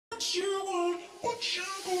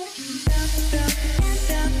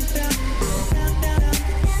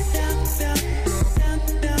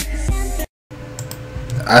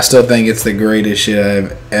I still think it's the greatest shit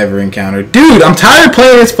I've ever encountered. Dude, I'm tired of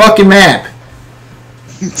playing this fucking map.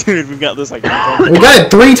 Dude, we've got this like... We got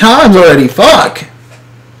it 3 times already. Fuck.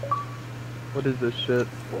 What is this shit?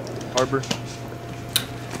 Harbor?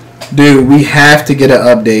 Dude, we have to get an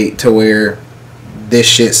update to where this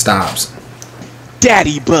shit stops.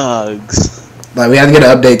 Daddy bugs. Like, we have to get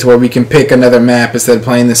an update to where we can pick another map instead of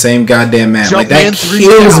playing the same goddamn map. Like, that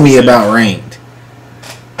kills me about ranked.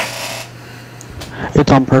 It's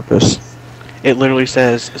on purpose. It literally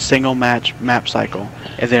says single match map cycle,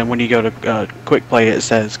 and then when you go to quick play, it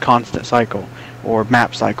says constant cycle or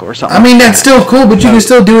map cycle or something. I mean, that's still cool, but you can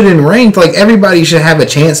still do it in ranked. Like, everybody should have a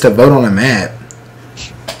chance to vote on a map.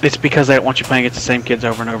 It's because they don't want you playing against the same kids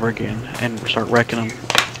over and over again and start wrecking them.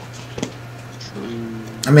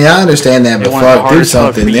 I mean, I understand that, but fuck, do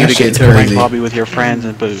something. That shit's crazy. Lobby with your friends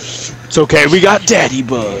and boost. It's okay, we got daddy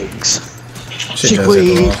bugs. Shit does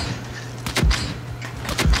it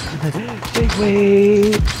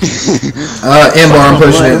Bigway. EMBAR, I'm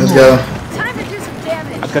pushing it. Let's go. Time to do some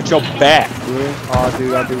damage. I got your back, bro. Oh,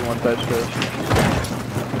 dude, I do want that shit.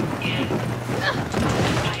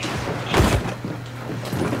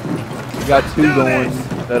 We got 2 going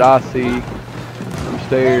that I see.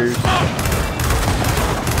 Stairs.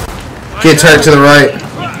 Kid's hurt to the right.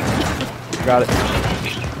 Got it.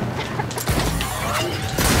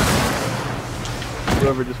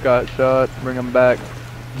 Whoever just got shot, bring him back.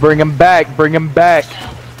 Bring him back, bring him back.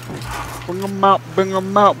 Bring them out, bring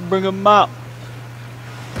them out, bring them out.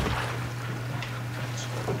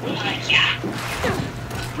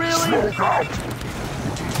 Really?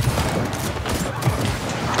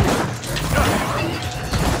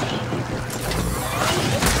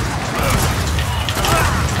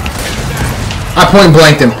 I point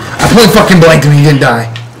blanked him. I point fucking blanked him. He didn't die.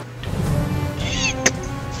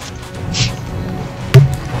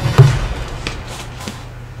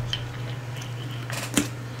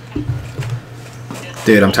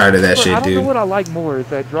 Dude, I'm tired of that shit, I don't dude. know what I like more, is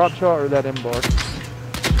that drop shot or that EMBAR?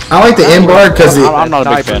 I like the EMBAR because I'm not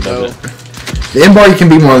a big fan of it. The EMBAR, you can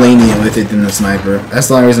be more lenient with it than the sniper. That's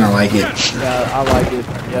the only reason I like it. Yeah, I like it.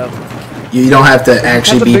 Yep. You don't have to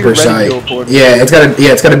actually be precise. Yeah, it's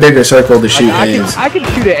got a bigger circle to shoot heads. I can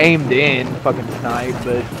shoot it aimed in, fucking snipe,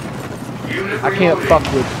 but I can't fuck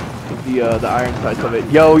with the iron sights of it.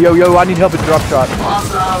 Yo, I need help with drop shot.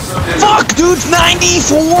 Fuck, dude's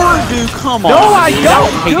 94, dude. Come on. No, I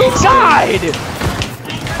don't. Dude died.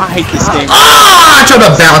 I hate this game. Ah! I tried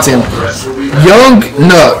to bounce him. Young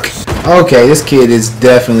Nook. Okay, this kid is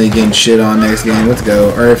definitely getting shit on next game. Let's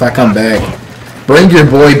go. Or if I come back. Bring your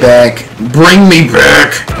boy back. Bring me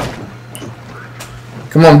back.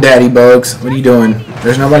 Come on, Daddy Bugs. What are you doing?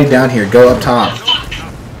 There's nobody down here. Go up top.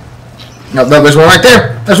 No, there's one right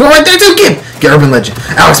there. There's one right there too. Get Urban Legend.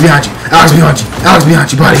 Alex behind you. Alex behind you. Alex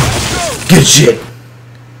behind you, buddy. Good shit.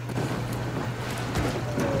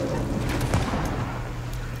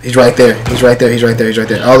 He's right there. He's right there. He's right there. He's right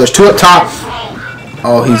there. Oh, there's 2 up top.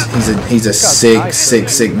 Oh, he's a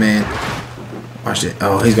sick man. Watch it.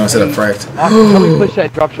 Oh, he's gonna set up frags. Austin, help me push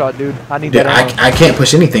that drop shot, dude. I need Dude, that. I can't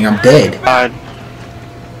push anything. I'm dead.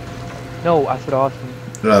 No, I said Austin.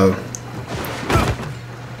 No.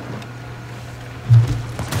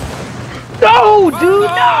 No, dude, no!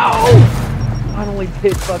 I only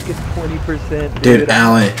hit fucking 20%. Dude,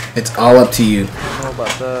 Alan, it's all up to you. I don't know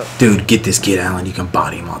about that. Dude, get this kid, Alan. You can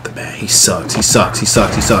body him off the bat. He sucks. He sucks. He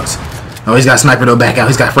sucks. He sucks. Oh, he's got a sniper though. Back out.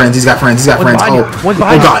 He's got friends. He's got friends. He's got friends. Oh, one's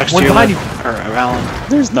behind God. you. One's behind you. Alan.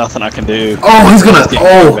 There's nothing I can do. Oh, he's gonna.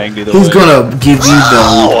 Oh, he's gonna give you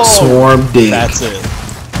the swarm dick. That's it.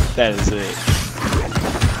 That is it.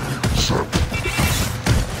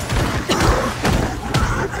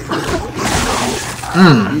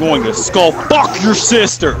 I'm going to skull fuck your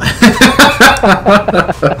sister.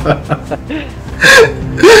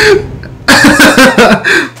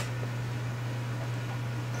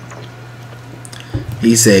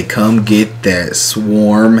 He said, "Come get that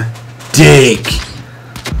swarm dick."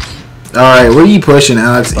 All right, what are you pushing,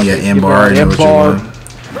 Alex? Yeah, EMBAR. I know what you want.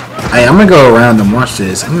 Hey, I'm gonna go around and watch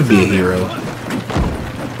this. I'm gonna be a hero.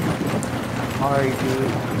 Alright,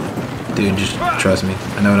 Dude, just trust me.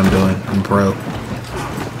 I know what I'm doing. I'm pro.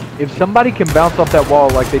 If somebody can bounce off that wall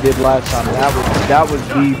like they did last time, that was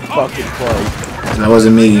the fucking play. That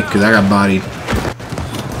wasn't me, because I got bodied.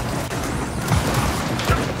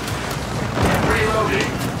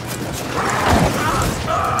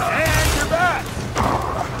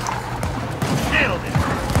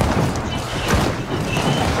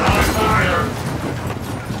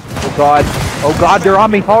 Oh God. Oh god, they're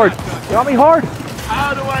on me hard. They're on me hard.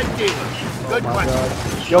 How do I deal? Good Oh my question.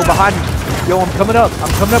 god. Yo, behind me. Yo, I'm coming up. I'm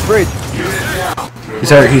coming up bridge. He's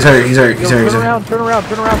hurt, he's hurt, he's hurt, Yo, he's hurt, he's turn hurt. around, turn around,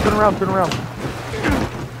 turn around, turn around, turn around.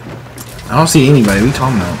 I don't see anybody. What are you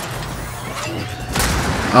talking about?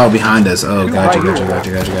 Oh, behind us. Oh, gotcha, gotcha,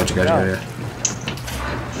 gotcha, gotcha, gotcha, gotcha.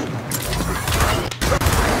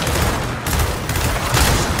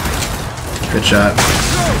 Good shot.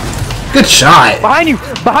 Good shot! Behind you!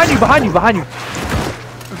 Behind you! Behind you! Behind you!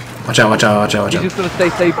 Watch out, watch out, watch out, watch He's out. just gonna stay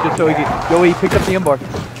safe just so he can. Yo, he picked up the EMBAR.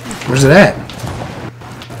 Where's it at?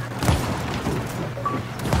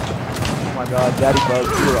 Oh my god, Daddy Bug.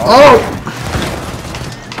 You were awesome. Oh!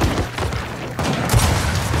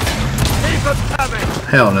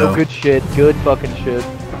 Hell no. Oh, good shit. Good fucking shit.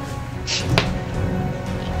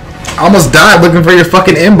 I almost died looking for your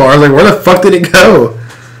fucking EMBAR. Like, where the fuck did it go?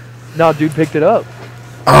 No, dude picked it up.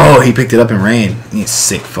 Oh, he picked it up and ran. You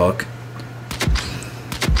sick fuck.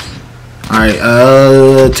 Alright,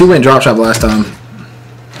 2 went drop shot last time.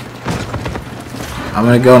 I'm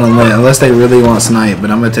gonna go on a limit, unless they really want snipe, but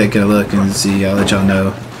I'm gonna take a look and see. I'll let y'all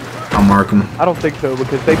know. I'll mark them. I don't think so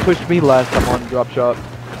because they pushed me last time on drop shot.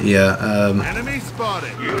 Yeah, Enemy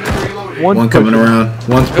spotted. one coming around.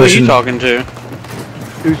 One's Who are you pushing. talking to?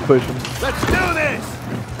 Who's pushing? Let's do this.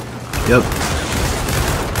 Yep.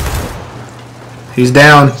 He's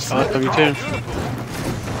down. Oh, me too.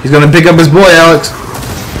 He's gonna pick up his boy, Alex.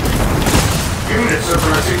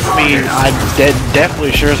 I mean, I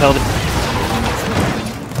definitely sure as hell.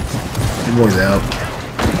 Your boy's out.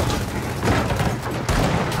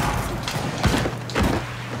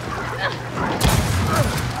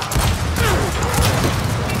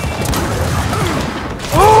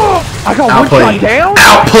 I got Outplayed. one shot down?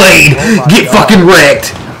 Outplayed! Oh my Get God. fucking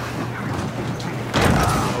wrecked!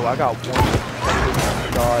 Oh, I got one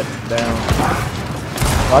shot down.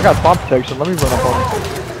 Oh, I got spawn protection. Let me run up on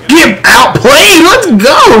him. Get outplayed! Let's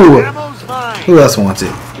go! Ammo's mine. Who else wants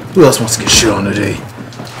it? Who else wants to get shit on today?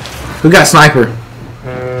 Who got sniper?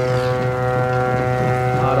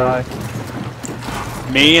 Not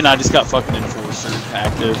I. Me, and I just got fucking enforcer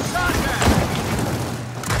active.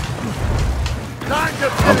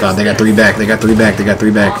 Oh god, they got 3 back. They got 3 back. They got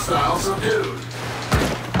 3 back.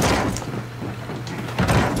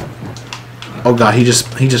 Oh god, he just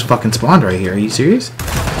fucking spawned right here. Are you serious?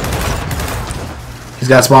 He's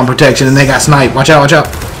got spawn protection and they got snipe. Watch out, watch out.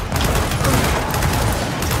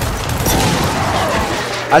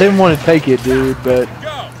 I didn't want to take it, dude, but...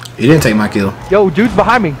 You didn't take my kill. Yo, dude's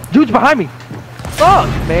behind me. Dude's behind me. Fuck,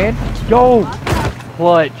 man. Yo.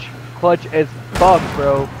 Clutch. Clutch as fuck,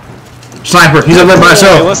 bro. Sniper, he's up there by Hey,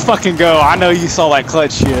 himself. let's fucking go. I know you saw that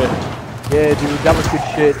clutch shit. Yeah, dude. That was good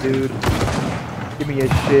shit, dude. Give me a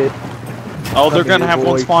shit. Oh, they're Come gonna here, have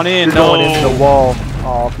boy. one spawn in. You're No. going into the wall.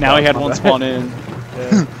 Oh, Now he fuck, had my one bad. spawn in.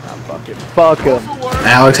 Yeah. Nah, fuck it. Fuck him.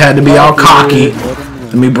 Alex had to be all cocky.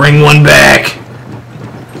 Let me bring one back.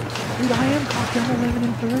 Dude, I am cocky. I'm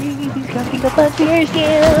 11-3. He's got the frontier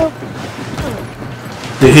skill.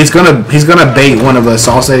 Dude, he's gonna bait one of us.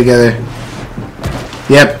 All stay together.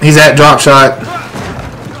 Yep, he's at drop shot.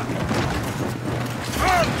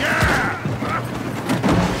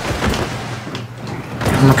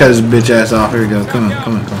 I'm gonna cut his bitch ass off. Here we go. Come on,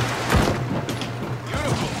 come on, come on.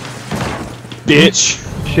 Bitch.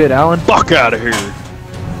 Shit, Alan. Fuck out of here.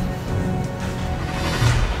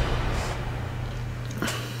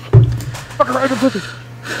 Fucking right in the pussy.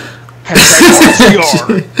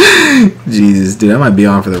 Jesus, dude, I might be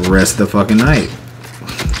on for the rest of the fucking night.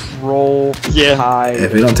 Roll. Yeah. High.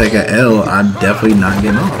 If we don't take a L, I'm definitely not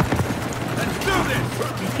getting off.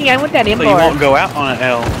 Yeah, I want that So you EMBAR. won't go out on an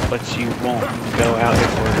L, but you won't go out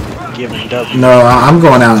if we're giving W. No, I'm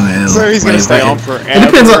going out on the L. So he's gonna Like, stay if I- on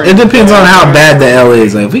forever. It depends on how bad the L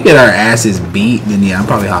is. Like, if we get our asses beat, then yeah, I'm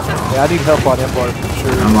probably hopping off. Yeah, I need help on EMBAR for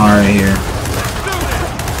sure. I'm already here.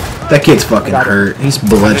 That kid's fucking hurt. He's Just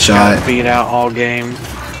bloodshot. got beat out all game.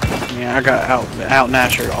 Yeah, I got out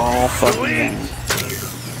nashered all fucking game.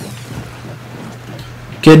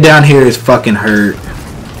 Kid down here is fucking hurt.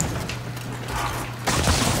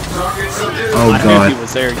 Oh I knew god. he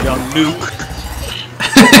was there, young nuke.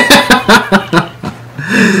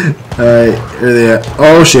 Alright, where they at?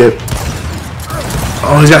 Oh shit.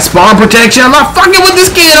 Oh, he's got spawn protection. I'm not fucking with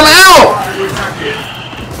this kid. I'm out.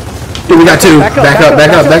 Dude, we got 2. Back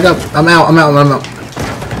up. I'm out.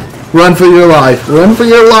 Run for your life. Run for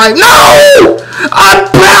your life. No! I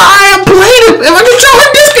played him. If I controller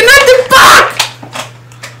disconnected, fuck!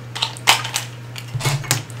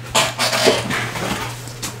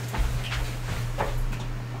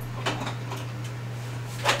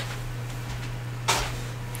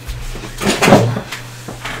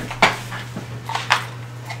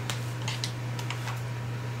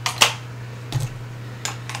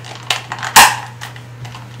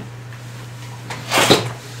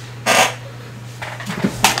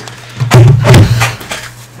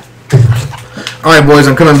 Alright, boys,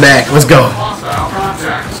 I'm coming back. Let's go.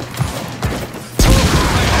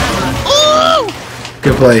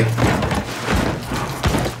 Good play.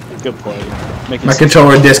 Good play. My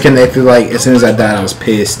controller disconnected like as soon as I died. I was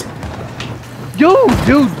pissed. Yo,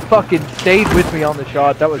 dude, fucking stayed with me on the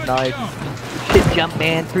shot. That was nice. Shit,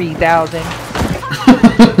 Jumpman 3000.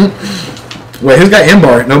 Wait, who's got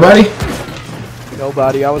EMBAR? Nobody?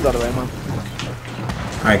 Nobody. I was out of ammo.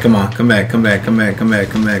 Alright, come on. Come back. Come back. Come back. Come back.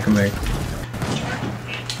 Come back. Come back.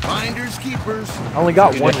 Finders keepers. I only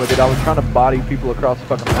got one with it. I was trying to body people across the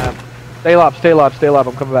fucking map. Stay alive. Stay alive. Stay alive.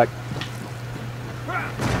 I'm coming back.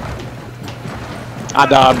 I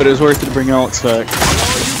died, but it was worth it to bring Alex back.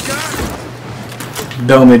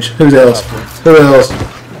 Domage. Who else? Who else?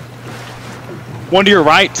 One to your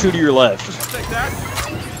right, two to your left.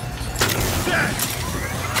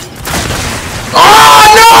 Oh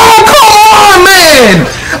no! Come on, man!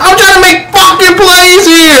 I'm trying to make fucking plays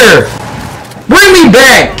here! Bring me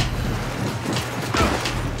back!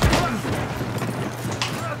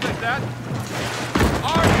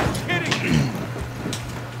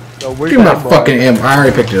 So where's Give me my that fucking EMBAR. I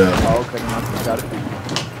already picked it up. Oh, okay. Got it.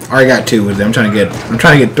 I already got 2 with it. I'm trying to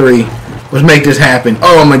get 3. Let's make this happen.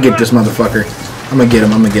 Oh, I'm gonna get this motherfucker. I'm gonna get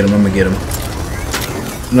him. I'm gonna get him. I'm gonna get him.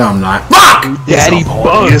 No, I'm not. Fuck! Daddy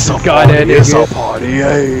Bugs got it. It's a party,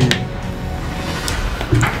 hey.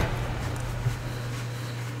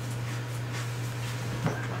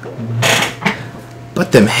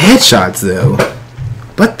 But them headshots, though.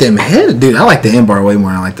 But them dude, I like the EMBAR way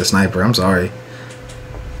more than I like the sniper. I'm sorry.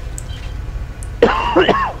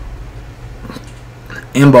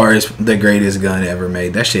 EMBAR is the greatest gun ever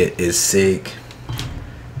made. That shit is sick.